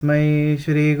Mai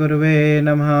Shri Guruve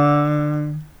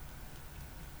Namaha.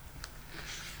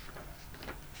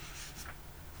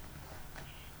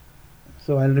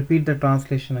 So I'll repeat the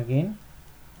translation again.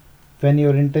 When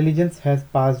your intelligence has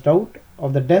passed out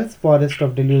of the dense forest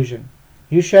of delusion,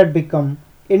 you shall become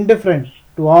indifferent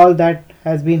to all that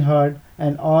has been heard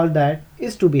and all that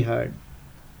is to be heard.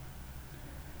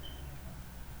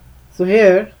 So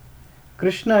here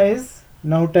Krishna is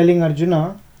now telling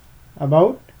Arjuna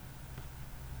about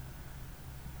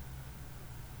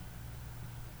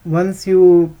once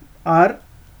you are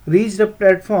reached a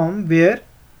platform where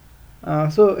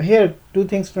so here two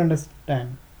things to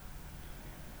understand.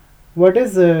 What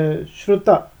is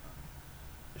Shruta?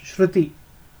 Shruti.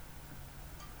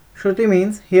 Shruti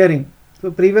means hearing.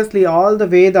 So previously all the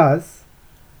Vedas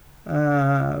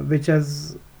which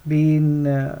has been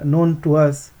known to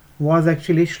us was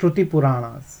actually Shruti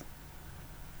Puranas.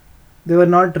 They were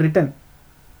not written.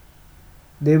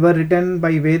 They were written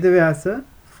by Vedavyasa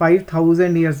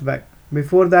 5000 years back.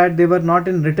 Before that they were not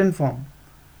in written form.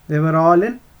 They were all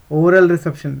in oral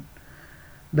reception.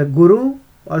 The Guru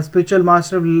or spiritual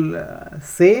master will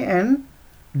say and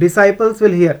disciples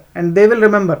will hear and they will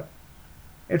remember.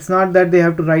 It's not that they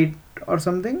have to write or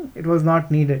something. It was not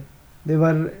needed.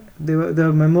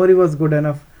 The memory was good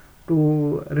enough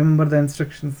to remember the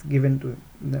instructions given to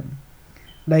them.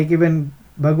 Like even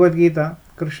Bhagavad Gita,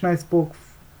 Krishna spoke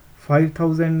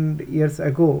 5000 years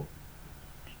ago.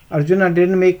 Arjuna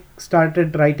didn't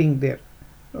started writing there.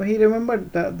 No, he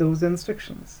remembered those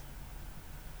instructions.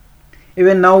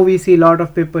 Even now we see a lot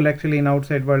of people actually in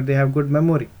outside world, they have good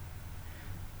memory.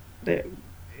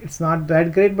 It's not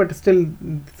that great, but still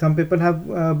some people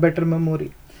have better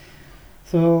memory.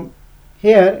 So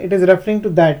here it is referring to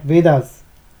that Vedas.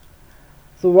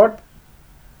 So what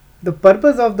the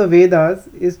purpose of the Vedas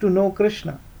is to know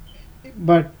Krishna.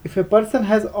 But if a person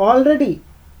has already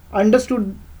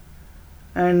understood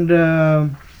and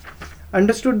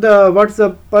understood what's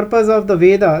the purpose of the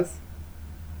Vedas,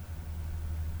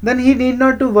 then he need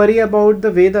not to worry about the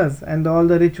Vedas and all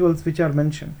the rituals which are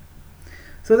mentioned.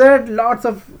 So there are lots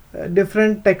of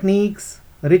different techniques,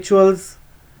 rituals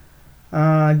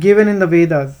given in the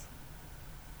Vedas,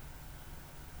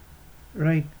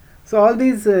 right? So all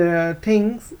these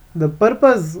things, the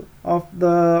purpose of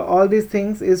all these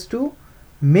things is to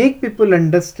make people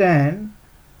understand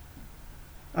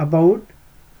about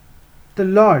the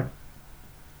Lord.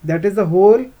 That is the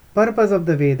whole purpose of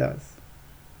the Vedas.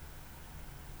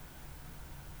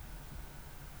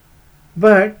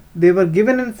 But they were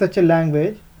given in such a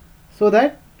language so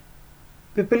that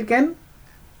people can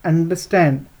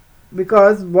understand,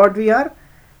 because what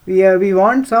we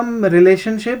want some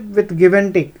relationship with give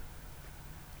and take.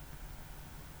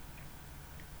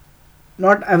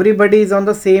 Not everybody is on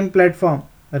the same platform,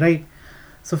 right?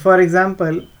 So for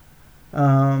example,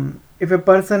 if a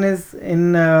person is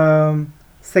in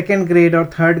second grade or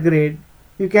third grade,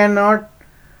 you cannot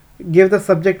give the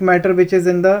subject matter which is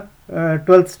in the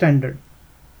 12th standard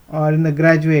or in the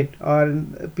graduate or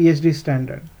PhD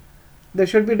standard. There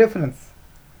should be difference.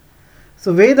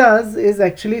 So Vedas is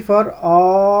actually for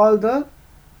all the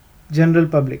general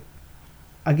public.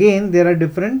 Again, there are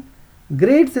different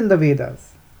grades in the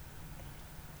Vedas.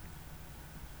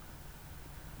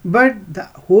 But the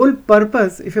whole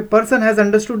purpose, if a person has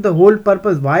understood the whole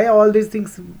purpose, why all these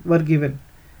things were given,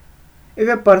 if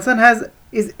a person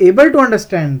is able to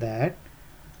understand that,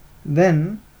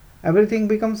 then everything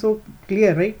becomes so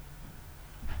clear, right?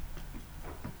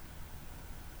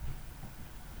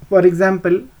 For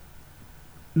example,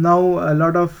 now a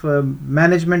lot of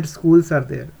management schools are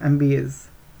there, MBAs.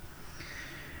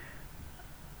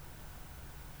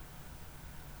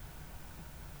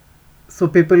 So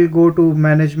people go to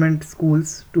management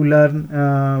schools to learn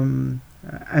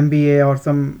MBA or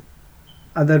some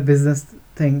other business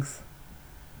things.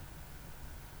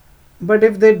 But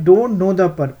if they don't know the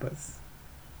purpose,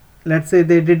 let's say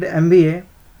they did MBA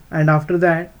and after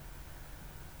that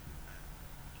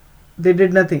they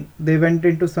did nothing, they went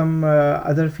into some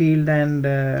other field and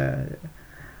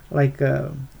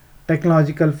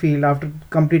technological field. After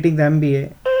completing the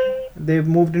MBA, they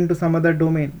moved into some other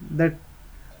domain. That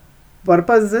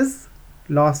purpose is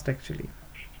lost actually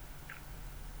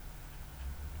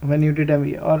when you did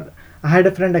MBA. Or I had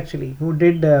a friend actually who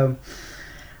did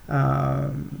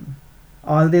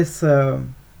all this.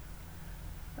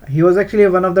 He was actually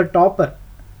one of the topper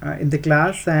in the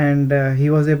class, and he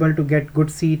was able to get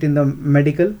good seat in the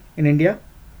medical in India.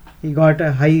 He got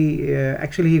a high,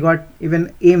 actually he got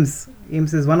even AIMS.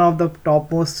 AIMS is one of the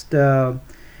topmost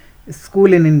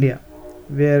school in India.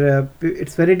 where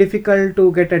it's very difficult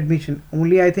to get admission.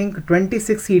 Only I think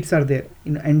 26 seats are there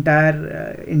in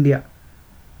entire India.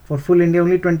 For full India,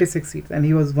 only 26 seats, and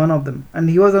he was one of them. And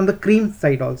he was on the cream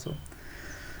side also.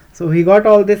 So he got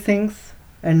all these things,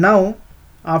 and now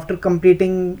after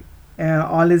completing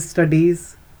all his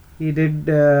studies, he did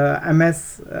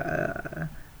MS,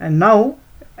 and now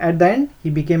at the end he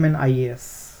became an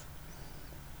IAS.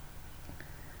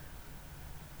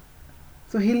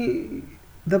 So he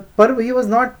was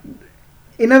not,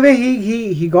 in a way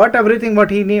he got everything what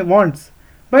he wants,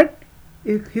 but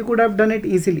he could have done it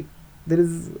easily.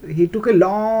 He took a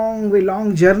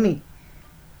long journey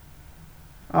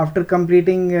after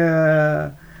completing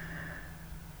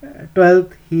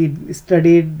 12th. He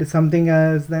studied something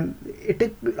else, then it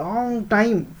took long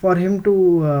time for him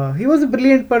to he was a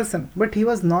brilliant person, but he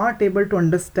was not able to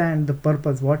understand the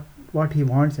purpose, what he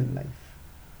wants in life,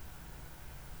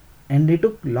 and it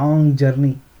took long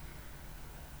journey.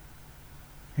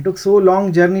 It took so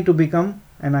long journey to become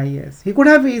an IAS. He could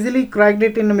have easily cracked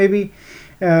it in maybe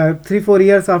 3-4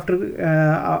 years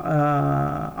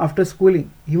after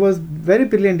schooling. He was very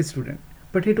brilliant student,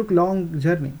 but he took long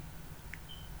journey.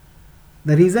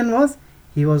 The reason was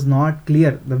he was not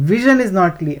clear. The vision is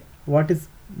not clear. What is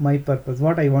my purpose?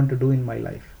 What I want to do in my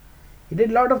life? He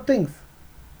did a lot of things.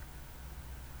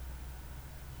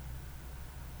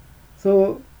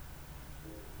 So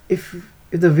if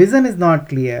the vision is not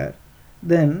clear,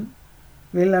 then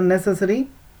we'll unnecessarily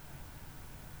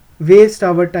waste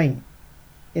our time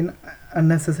in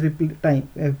unnecessary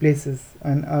places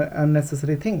and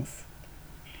unnecessary things.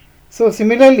 So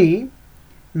similarly,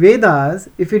 Vedas,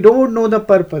 if you don't know the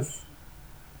purpose,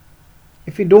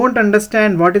 if you don't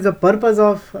understand what is the purpose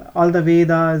of all the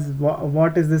Vedas,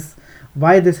 what is this,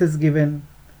 why this is given,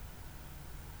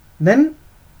 then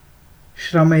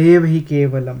Shramaeva hi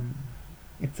kevalam.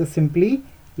 It's a simply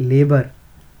labor.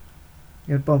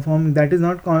 You're performing. That is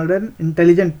not called an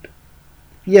intelligent.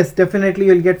 Yes, definitely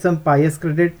you'll get some pious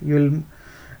credit. You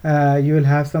will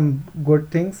have some good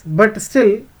things, but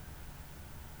still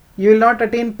you will not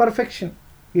attain perfection.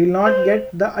 You will not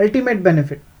get the ultimate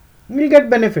benefit. You will get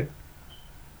benefit.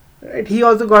 Right? He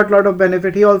also got a lot of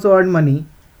benefit. He also earned money.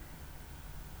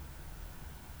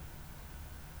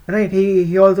 Right?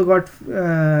 He also got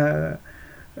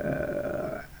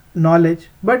knowledge.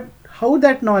 But how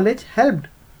that knowledge helped?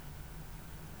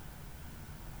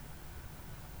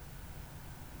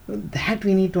 That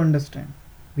we need to understand.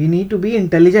 We need to be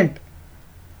intelligent.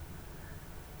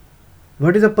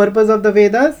 What is the purpose of the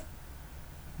Vedas?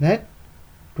 That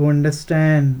to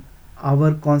understand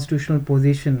our constitutional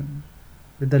position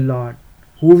with the Lord,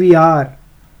 who we are.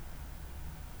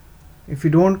 If you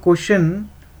don't question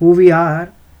who we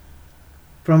are,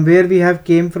 from where we have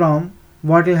came from,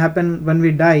 what will happen when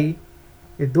we die,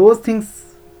 if those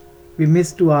things we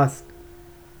miss to ask,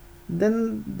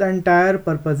 then the entire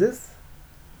purpose is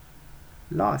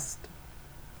lost.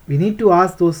 We need to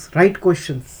ask those right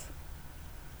questions.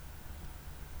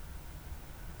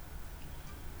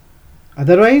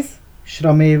 Otherwise,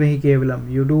 Shrameva hi kevalam.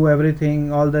 You do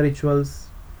everything, all the rituals,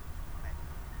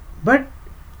 but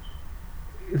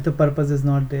if the purpose is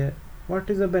not there, what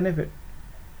is the benefit?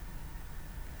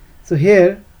 So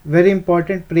here, very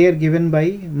important prayer given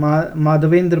by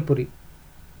Madhavendra Puri.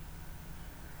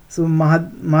 So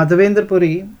Madhavendra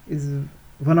Puri is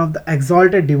one of the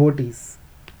exalted devotees.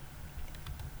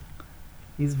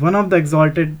 He is one of the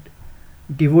exalted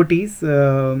devotees.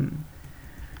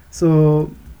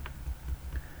 So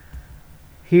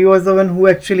he was the one who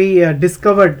actually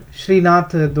discovered Sri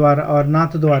Nath Dwara or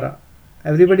Nath Dwara.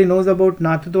 Everybody knows about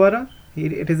Nath Dwara.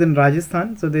 It is in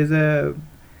Rajasthan. So there is a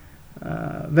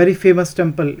very famous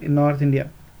temple in North India,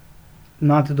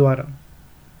 Nath Dwara.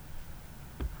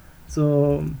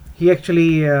 So he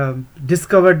actually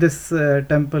discovered this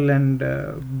temple and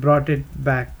brought it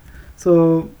back.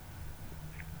 So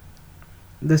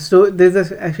there's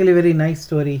actually a very nice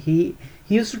story. He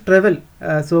used to travel.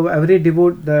 So every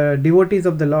the devotees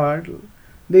of the Lord,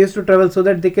 they used to travel so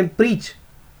that they can preach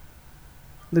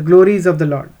the glories of the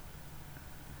Lord.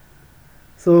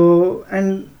 So,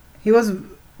 and he was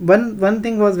one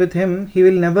thing was with him. He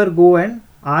will never go and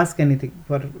ask anything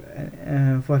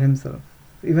for himself,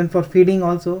 even for feeding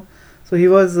also. So he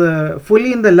was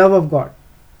fully in the love of God.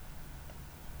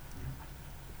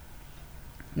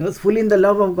 He was fully in the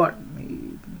love of God.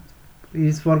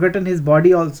 He's forgotten his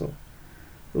body also.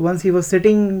 So once he was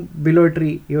sitting below a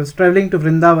tree. He was traveling to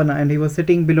Vrindavana and he was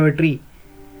sitting below a tree.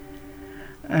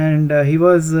 And he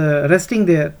was resting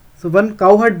there. So one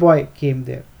cowherd boy came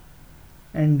there.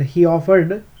 And he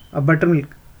offered a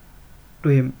buttermilk to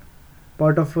him.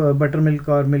 Pot of buttermilk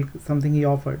or milk, something he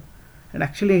offered. And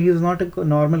actually he was not a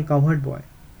normal cowherd boy.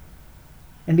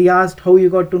 And he asked, how you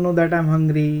got to know that I'm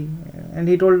hungry? And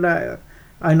he told,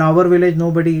 in our village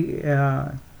nobody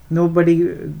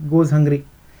goes hungry,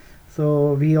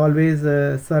 so we always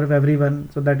serve everyone,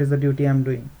 so that is the duty I'm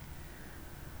doing.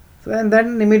 So, and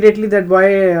then immediately that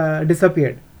boy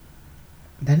disappeared.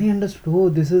 Then he understood, oh,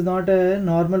 this is not a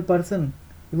normal person.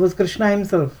 It was Krishna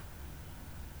himself.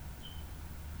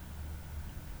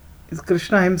 It's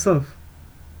Krishna himself.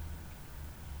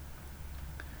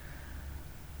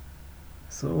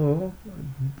 So,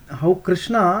 how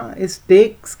Krishna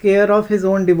takes care of his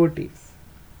own devotees.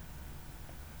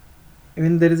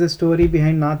 Even there is a story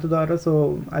behind Nathudara,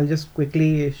 so I'll just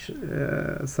quickly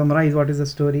summarize what is the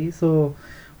story. So,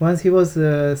 once he was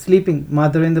sleeping,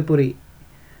 Madhavendra Puri,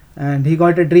 and he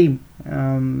got a dream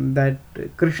that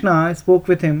Krishna spoke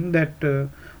with him that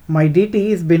my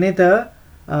deity is beneath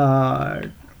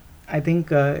I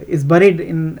think is buried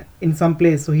in some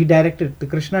place. So he directed,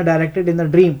 Krishna directed in the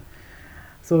dream.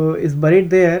 So is buried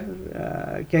there.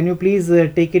 Can you please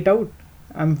take it out?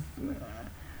 I'm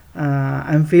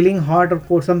feeling hot or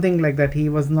cold, something like that.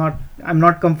 I'm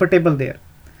not comfortable there.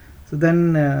 So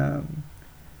then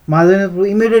Madhavendra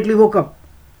immediately woke up.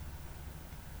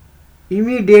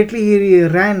 Immediately he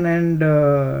ran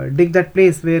and dig that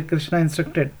place where Krishna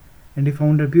instructed, and he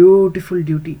found a beautiful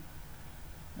deity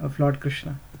of Lord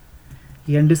Krishna.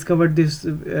 He undiscovered this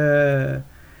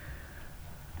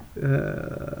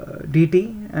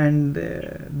deity, and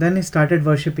then he started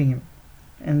worshipping him.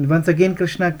 And once again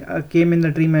Krishna came in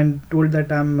the dream and told that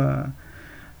I'm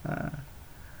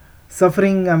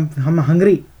suffering, I'm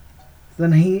hungry.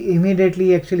 Then he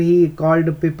immediately he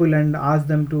called people and asked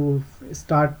them to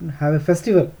have a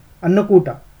festival,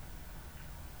 Annakuta.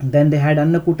 Then they had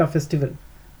Annakuta festival.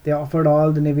 They offered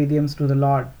all the Nevedyams to the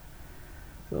Lord.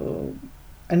 So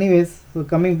anyways, so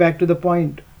coming back to the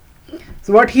point.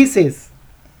 So what he says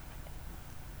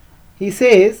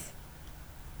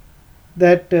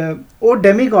that, O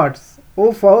demigods,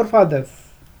 O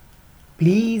forefathers,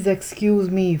 please excuse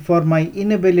me for my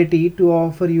inability to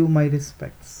offer you my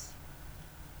respects.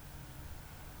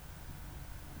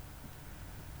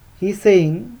 He's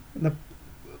saying, the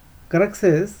crux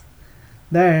is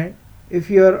that if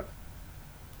you're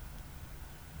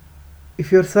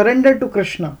surrendered to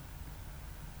Krishna,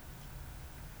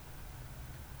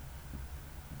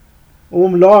 O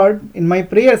Lord, in my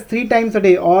prayers 3 times a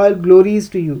day, all glories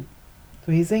to you.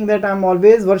 So he's saying that I'm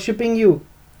always worshipping you.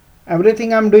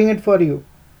 Everything I'm doing it for you.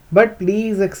 But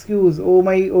please excuse,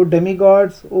 O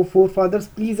demigods, O forefathers,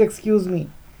 please excuse me.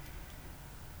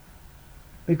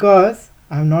 Because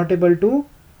I'm not able to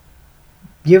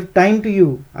give time to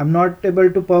you. I'm not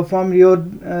able to perform your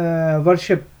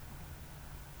worship.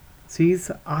 So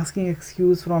he's asking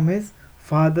excuse from his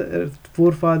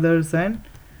forefathers and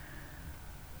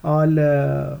all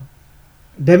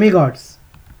demigods.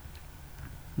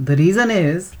 The reason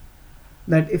is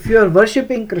that if you are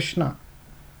worshipping Krishna,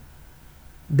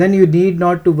 then you need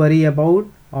not to worry about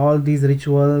all these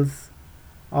rituals,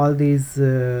 all these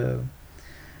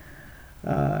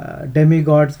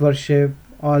demigods worship,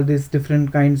 all these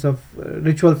different kinds of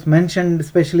rituals mentioned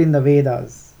especially in the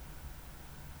Vedas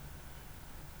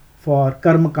for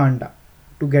karma kanda,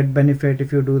 to get benefit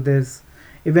if you do this.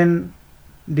 Even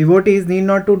devotees need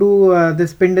not to do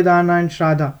this pindadana and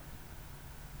shraddha.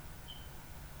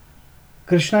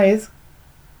 Krishna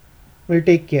will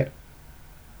take care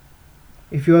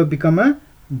if you have become a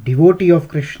devotee of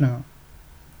Krishna.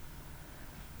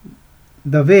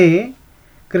 The way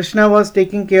Krishna was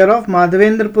taking care of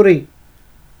Madhavendra Puri,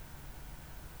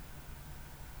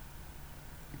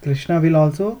 Krishna will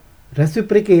also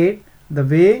reciprocate the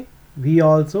way we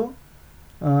also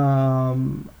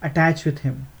attach with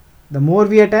him. The more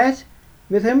we attach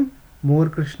with him, more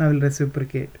Krishna will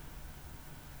reciprocate.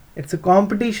 It's a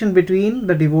competition between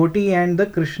the devotee and the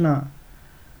Krishna.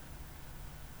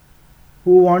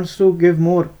 Who wants to give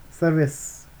more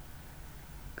service?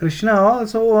 Krishna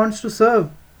also wants to serve.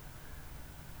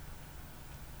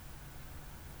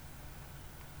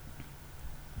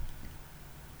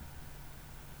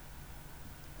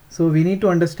 So we need to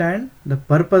understand the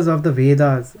purpose of the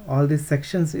Vedas. All these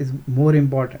sections is more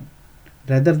important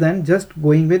rather than just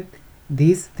going with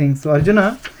these things. So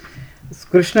Arjuna,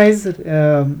 Krishna is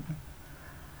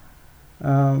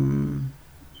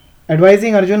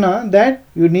advising Arjuna that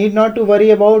you need not to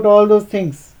worry about all those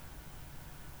things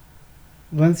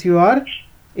once you are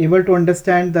able to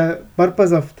understand the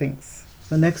purpose of things.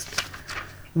 The next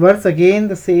verse again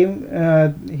the same,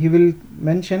 he will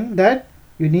mention that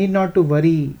you need not to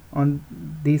worry on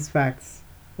these facts.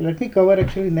 Let me cover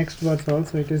actually next verse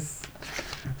also. It is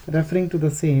referring to the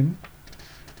same.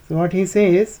 So what he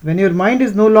says, when your mind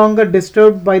is no longer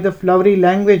disturbed by the flowery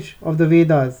language of the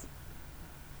Vedas,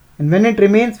 and when it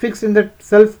remains fixed in the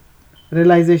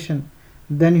self-realization,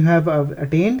 then you have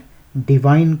attained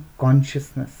divine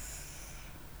consciousness.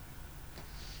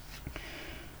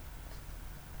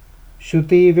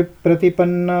 Shruti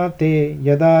vipratipanna te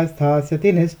yada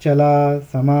sthasati nischala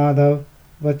samadha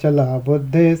vachala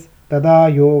buddhis tada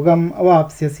yogam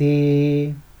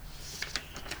avapsyasi.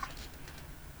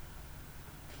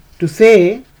 To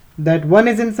say that one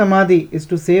is in samadhi is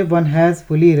to say one has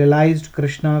fully realized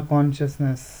Krishna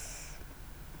consciousness.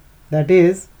 That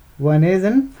is, one is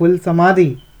in full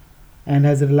samadhi and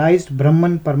has realized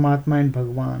Brahman, Paramatma and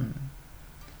Bhagwan.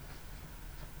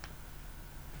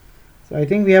 So I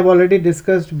think we have already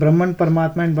discussed Brahman,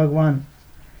 Paramatma and Bhagwan.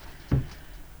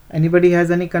 Anybody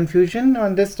has any confusion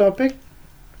on this topic?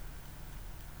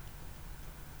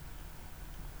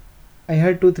 I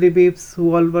heard 2-3 peeps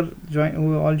who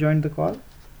all joined the call.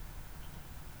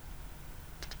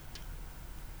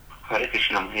 Hare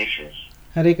Krishna Mahesh.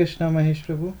 Hare Krishna Mahesh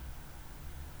Prabhu.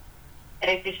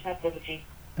 Hare Krishna Prabhuji.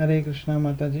 Hare Krishna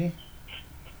Mataji.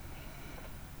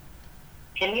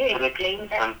 Can you explain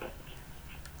that?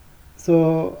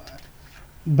 So,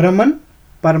 Brahman,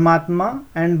 Paramatma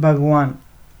and Bhagwan.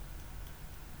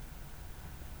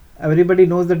 Everybody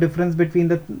knows the difference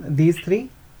between these three?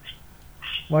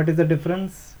 What is the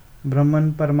difference?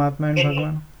 Brahman, Paramatma and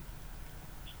Bhagwan.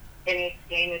 Can you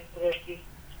explain it Prabhuji?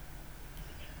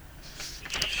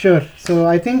 Sure. So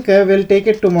I think we'll take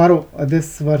it tomorrow,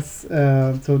 this verse.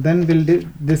 So then we'll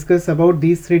discuss about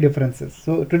these three differences.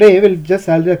 So today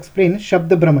I'll explain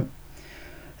Shabda Brahman.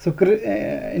 So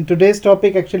in today's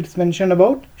topic actually it's mentioned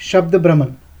about Shabda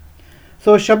Brahman.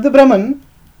 So Shabda Brahman,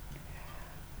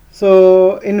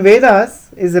 so in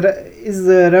Vedas is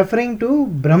referring to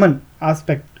Brahman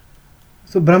aspect.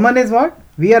 So Brahman is what?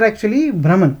 We are actually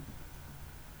Brahman.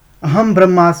 Aham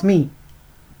Brahmasmi.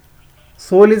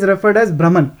 Soul is referred as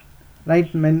Brahman,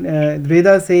 right?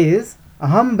 Veda says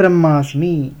Aham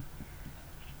Brahmasmi.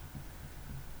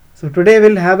 So today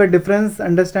we'll have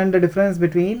understand the difference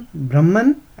between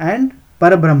Brahman and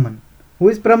Parabrahman. Who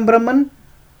is Brahman?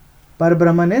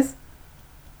 Parabrahman is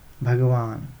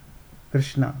Bhagavan,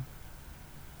 Krishna.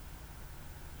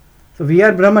 So we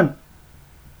are Brahman.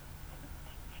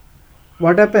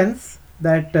 What happens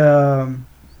that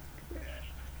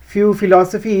few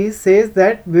philosophies says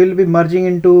that we will be merging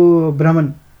into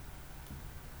Brahman,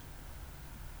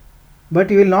 but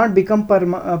you will not become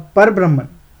Par-Brahman.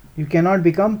 You cannot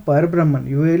become Par-Brahman.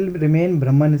 You will remain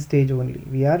Brahman stage only.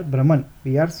 We are Brahman.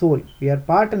 We are soul. We are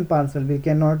part and parcel. We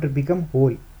cannot become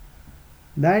whole.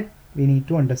 That we need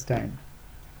to understand.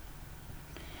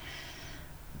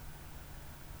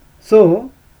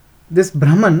 So this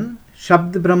Brahman,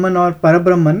 Shabd Brahman or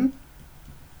Parabrahman,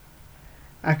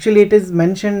 actually it is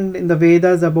mentioned in the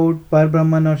Vedas about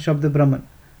Par-Brahman or Shabd Brahman.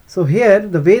 So here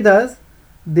the Vedas,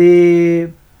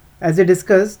 as I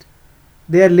discussed,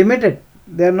 they are limited.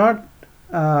 They are not,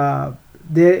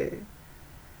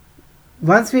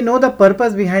 once we know the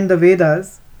purpose behind the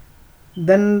Vedas,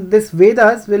 then this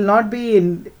Vedas will not be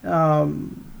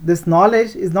this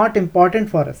knowledge is not important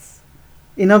for us.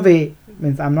 In a way,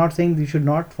 means I'm not saying you should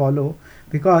not follow,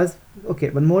 because, okay,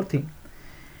 one more thing.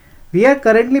 We are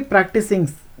currently practicing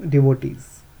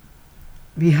devotees.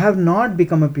 We have not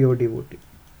become a pure devotee.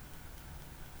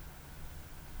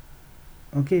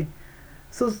 Okay.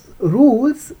 So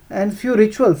rules and few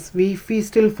rituals we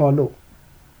still follow.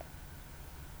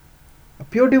 A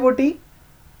pure devotee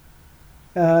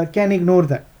can ignore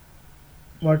that.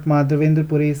 What Madhavendra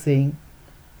Puri is saying,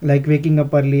 like waking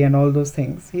up early and all those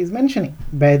things, he is mentioning.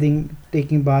 Bathing,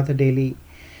 taking bath daily.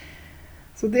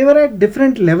 So they were at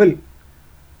different level.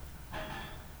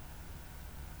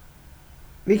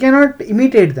 We cannot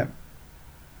imitate them.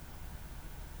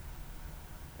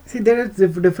 See, there is a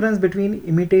difference between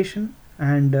imitation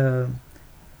and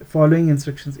following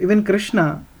instructions. Even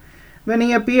Krishna, when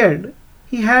he appeared,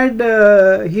 he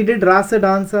did rasa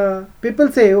dansa.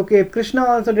 People say, okay, if Krishna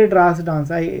also did rasa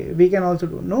dansa, we can also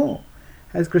do. No,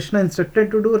 has Krishna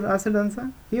instructed to do rasa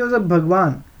dansa? He was a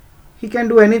Bhagwan. He can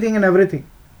do anything and everything.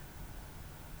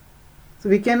 So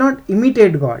we cannot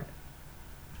imitate God.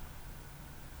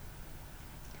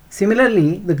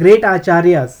 Similarly, the great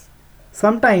acharyas,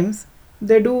 sometimes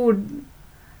they do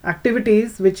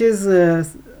activities which is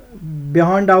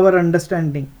beyond our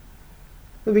understanding.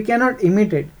 So we cannot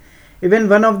imitate. Even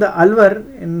one of the Alvar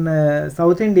in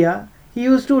South India, he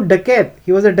used to dacoit.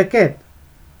 He was a dacoit.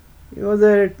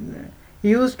 He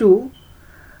used to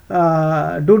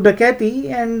do dacoity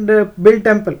and build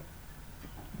temple.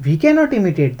 We cannot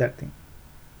imitate that thing.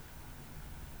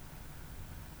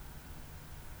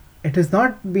 It is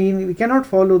not being, we cannot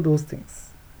follow those things.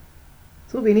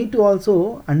 So we need to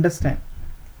also understand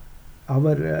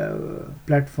our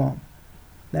platform.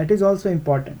 That is also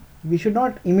important. We should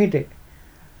not imitate.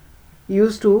 He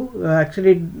used to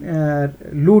actually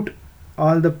loot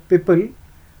all the people,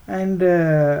 and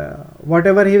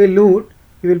whatever he will loot,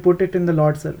 he will put it in the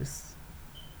Lord's service.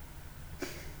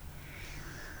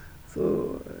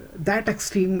 So that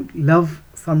extreme love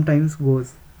sometimes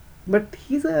goes, but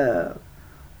he's a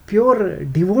pure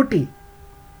devotee,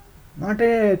 not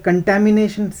a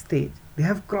contamination stage. They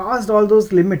have crossed all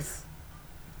those limits.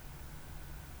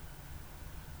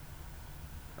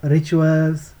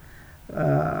 Rituals,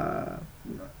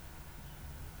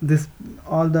 this,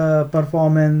 all the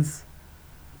performance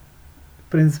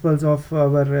principles of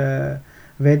our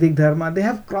Vedic Dharma, they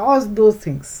have crossed those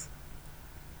things.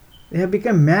 They have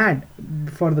become mad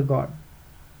for the God,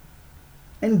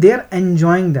 and they are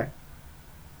enjoying that.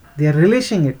 They are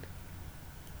relishing it.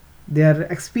 They are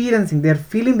experiencing, they are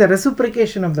feeling the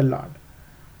reciprocation of the Lord.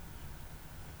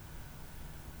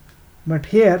 But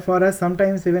here for us,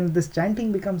 sometimes even this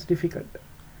chanting becomes difficult.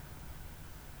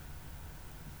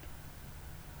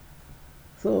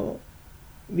 So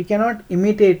we cannot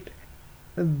imitate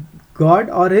God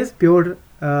or his pure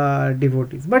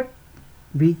devotees, but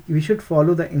we should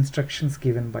follow the instructions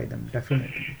given by them,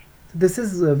 definitely. So this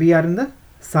is we are in the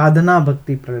sadhana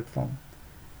bhakti platform.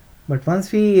 But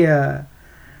once we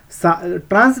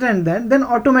transcend that, then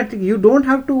automatically you don't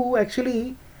have to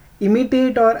actually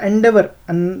imitate or endeavor,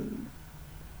 and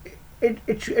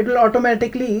it will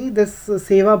automatically, this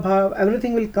seva bhav,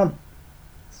 everything will come.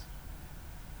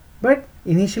 But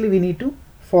initially we need to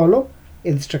follow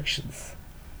instructions.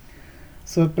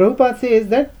 So Prabhupada says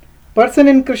that person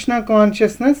in Krishna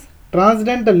consciousness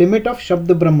transcend the limit of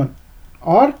Shabda Brahman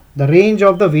or the range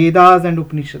of the Vedas and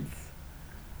Upanishads.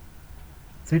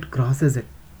 So it crosses it.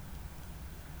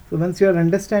 So once you are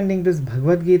understanding this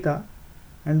Bhagavad Gita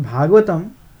and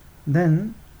Bhagavatam,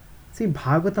 then see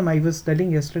Bhagavatam, I was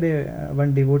telling yesterday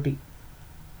one devotee,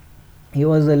 he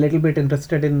was a little bit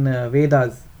interested in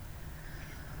Vedas.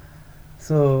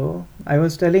 So I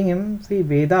was telling him, see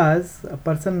Vedas, a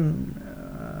person,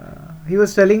 he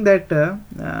was telling that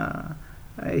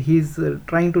he's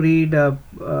trying to read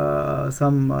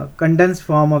some condensed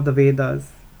form of the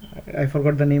Vedas. I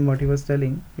forgot the name what he was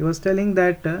telling. He was telling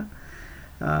that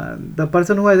the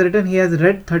person who has written, he has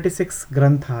read 36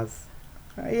 granthas.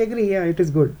 I agree, yeah, it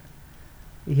is good.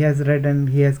 He has read and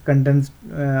he has condensed,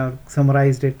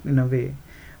 summarized it in a way.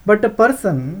 But a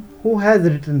person who has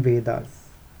written Vedas,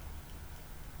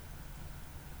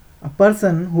 a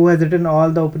person who has written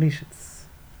all the Upanishads,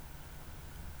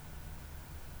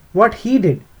 what he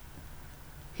did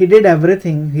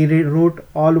everything. He wrote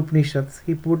all Upanishads,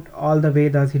 he put all the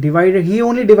Vedas, he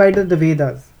only divided the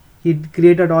Vedas, he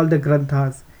created all the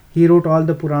granthas, he wrote all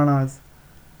the Puranas.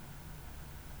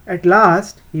 At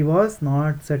last he was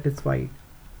not satisfied,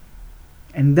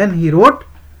 and then he wrote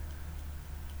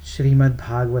Srimad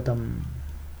Bhagavatam,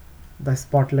 the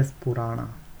spotless Purana.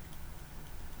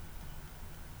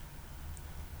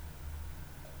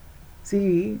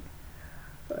 See,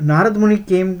 Narad Muni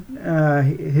came,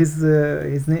 his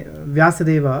name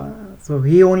Vyasadeva, so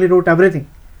he only wrote everything.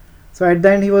 So at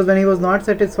the end, when he was not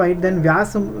satisfied, then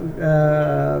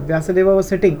Vyasadeva was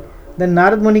sitting. Then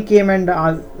Narad Muni came and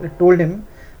told him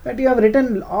that you have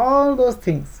written all those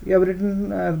things. You have written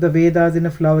the Vedas in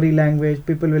a flowery language,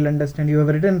 people will understand. You have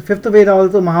written fifth Veda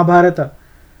also, Mahabharata,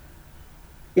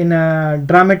 in a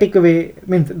dramatic way,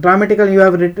 means dramatical. You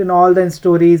have written all the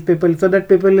stories, people, so that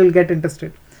people will get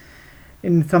interested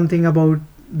in something about,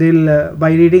 they'll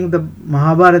by reading the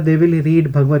Mahabharata they will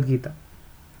read Bhagavad Gita.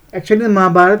 Actually the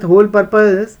Mahabharata whole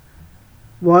purpose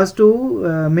was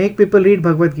to make people read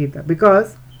Bhagavad Gita,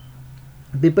 because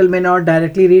people may not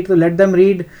directly read, so let them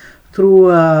read through,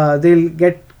 they'll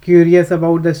get curious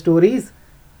about the stories,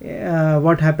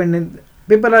 what happened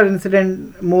people are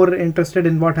more interested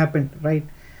in what happened, right?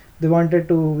 They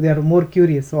are more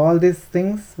curious. So all these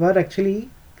things were actually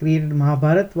created.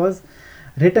 Mahabharata was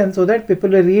written so that people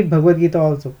will read Bhagavad Gita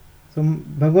also. So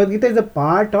Bhagavad Gita is a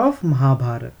part of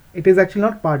Mahabharata. It is actually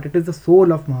not part, it is the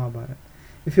soul of Mahabharata.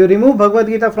 If you remove Bhagavad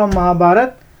Gita from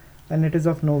Mahabharata, then it is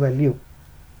of no value.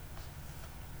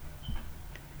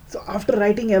 So after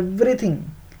writing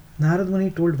everything, Narad Muni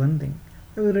told one thing: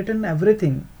 you have written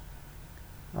everything,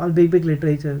 all big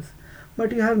literatures,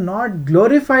 but you have not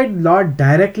glorified Lord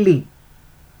directly.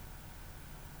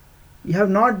 You have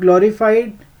not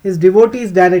glorified his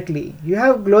devotees directly. You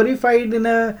have glorified in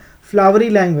a flowery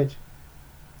language,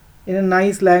 in a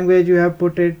nice language. You have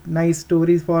put it, nice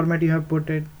stories format, you have put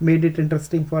it, made it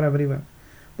interesting for everyone,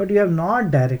 but you have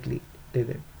not directly did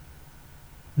it.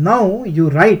 Now you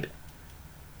write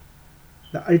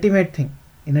the ultimate thing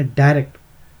in a direct.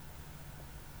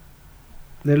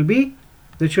 There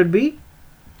should be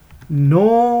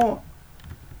no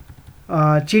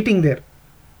cheating there.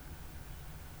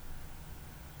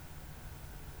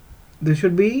 There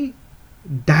should be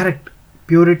direct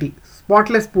purity,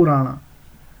 spotless Purana.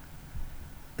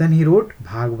 Then he wrote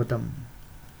Bhagavatam.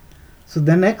 So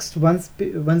the next, once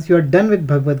you are done with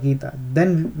Bhagavad Gita,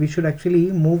 then we should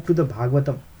actually move to the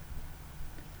Bhagavatam.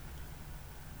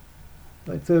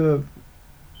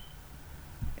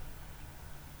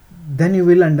 Then you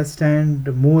will understand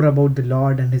more about the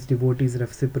Lord and his devotees'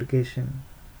 reciprocation.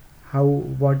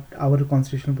 What our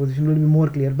constitutional position will be more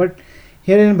clear. But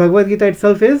here in Bhagavad Gita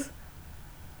itself is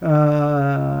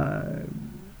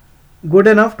good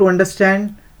enough to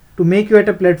understand, to make you at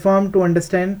a platform to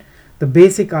understand the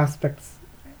basic aspects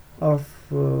of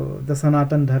the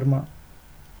Sanatan Dharma,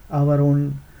 our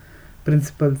own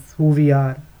principles, who we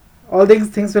are. All these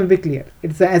things will be clear.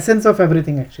 It's the essence of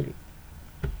everything actually.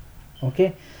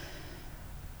 Okay.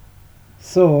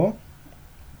 So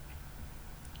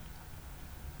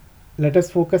let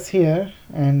us focus here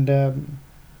and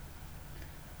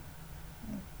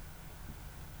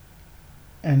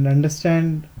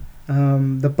understand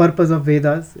the purpose of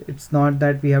Vedas. It's not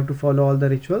that we have to follow all the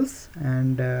rituals,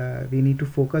 and we need to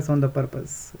focus on the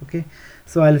purpose. Okay,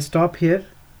 so I'll stop here.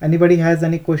 Anybody has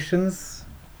any questions,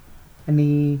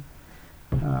 any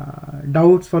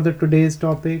doubts for the today's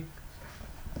topic,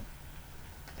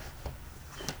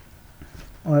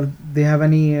 or they have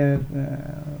any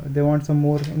they want some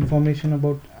more information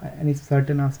about any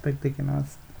certain aspect, they can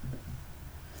ask.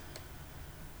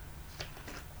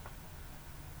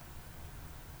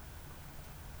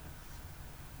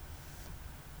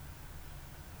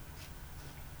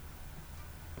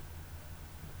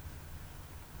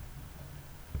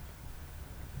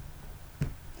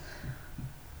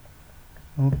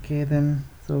 Okay, then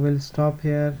so we'll stop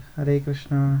here. Hare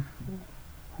Krishna.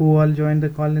 Who all joined the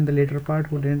call in the later part,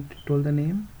 who didn't told the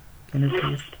name, can you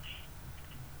please?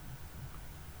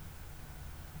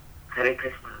 Hare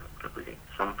Krishna Prabhuji,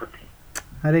 Sampati.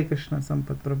 Hare Krishna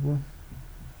Sampat Prabhu.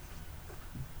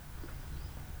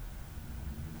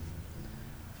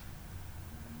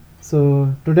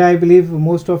 So today I believe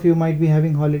most of you might be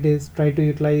having holidays. Try to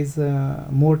utilize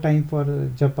more time for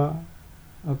japa.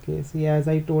 Okay, see, as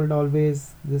I told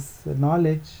always, this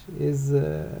knowledge is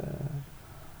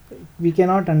we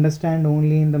cannot understand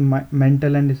only in the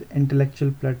mental and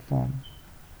intellectual platform.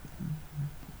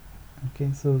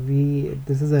 Okay, so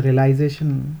this is a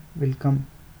realization will come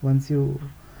once you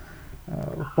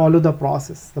follow the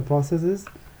process. The process is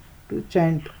to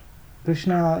chant.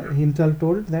 Krishna himself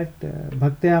told that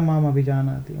bhaktya mam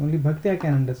abhijanati. Only bhaktya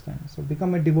can understand. So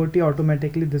become a devotee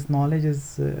automatically. This knowledge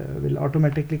is will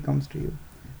automatically comes to you.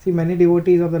 See, many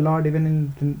devotees of the Lord,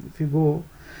 even if you go,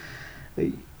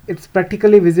 it's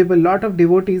practically visible. Lot of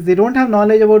devotees, they don't have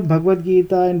knowledge about Bhagavad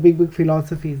Gita and big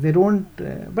philosophies. They don't,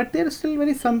 but they're still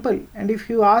very simple. And if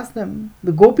you ask them,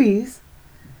 the gopis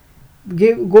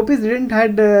didn't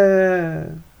had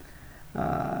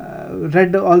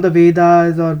read all the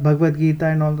Vedas or Bhagavad Gita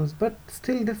and all those, but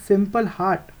still the simple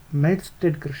heart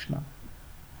melted Krishna.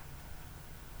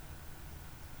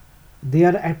 They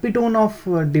are epitome of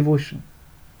devotion.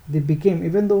 They became,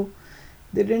 even though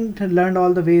they didn't learn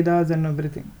all the Vedas and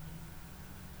everything.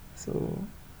 So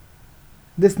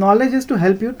this knowledge is to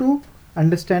help you to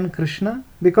understand Krishna,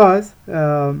 because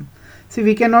see,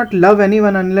 we cannot love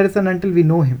anyone unless and until we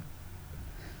know him.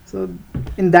 So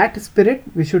in that spirit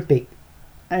we should take,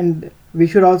 and we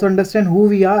should also understand who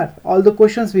we are. All the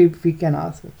questions we can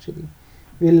ask actually,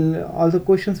 all the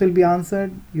questions will be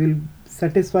answered. You will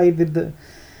satisfied with the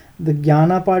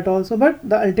jnana part also, but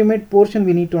the ultimate portion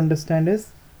we need to understand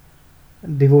is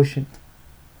devotion.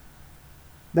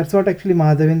 That's what actually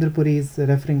Mahadevendra Puri is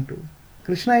referring to.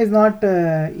 Krishna is not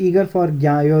eager for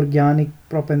your jnanic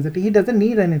propensity. He doesn't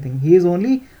need anything. He is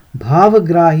only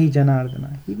bhavagrahi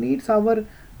janardana. He needs our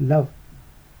love.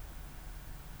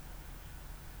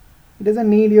 He doesn't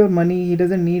need your money. He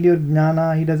doesn't need your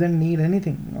jnana. He doesn't need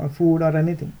anything, or food or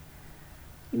anything.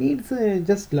 He needs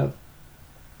just love.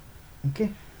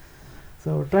 Okay.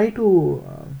 So try to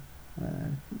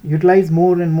utilize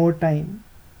more and more time.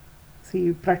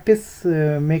 See, practice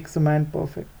makes a man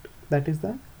perfect. That is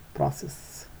the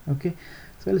process. Okay,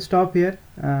 so I'll stop here.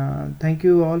 Thank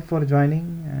you all for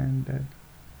joining, and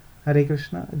Hare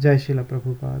Krishna. Jai Srila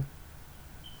Prabhupada.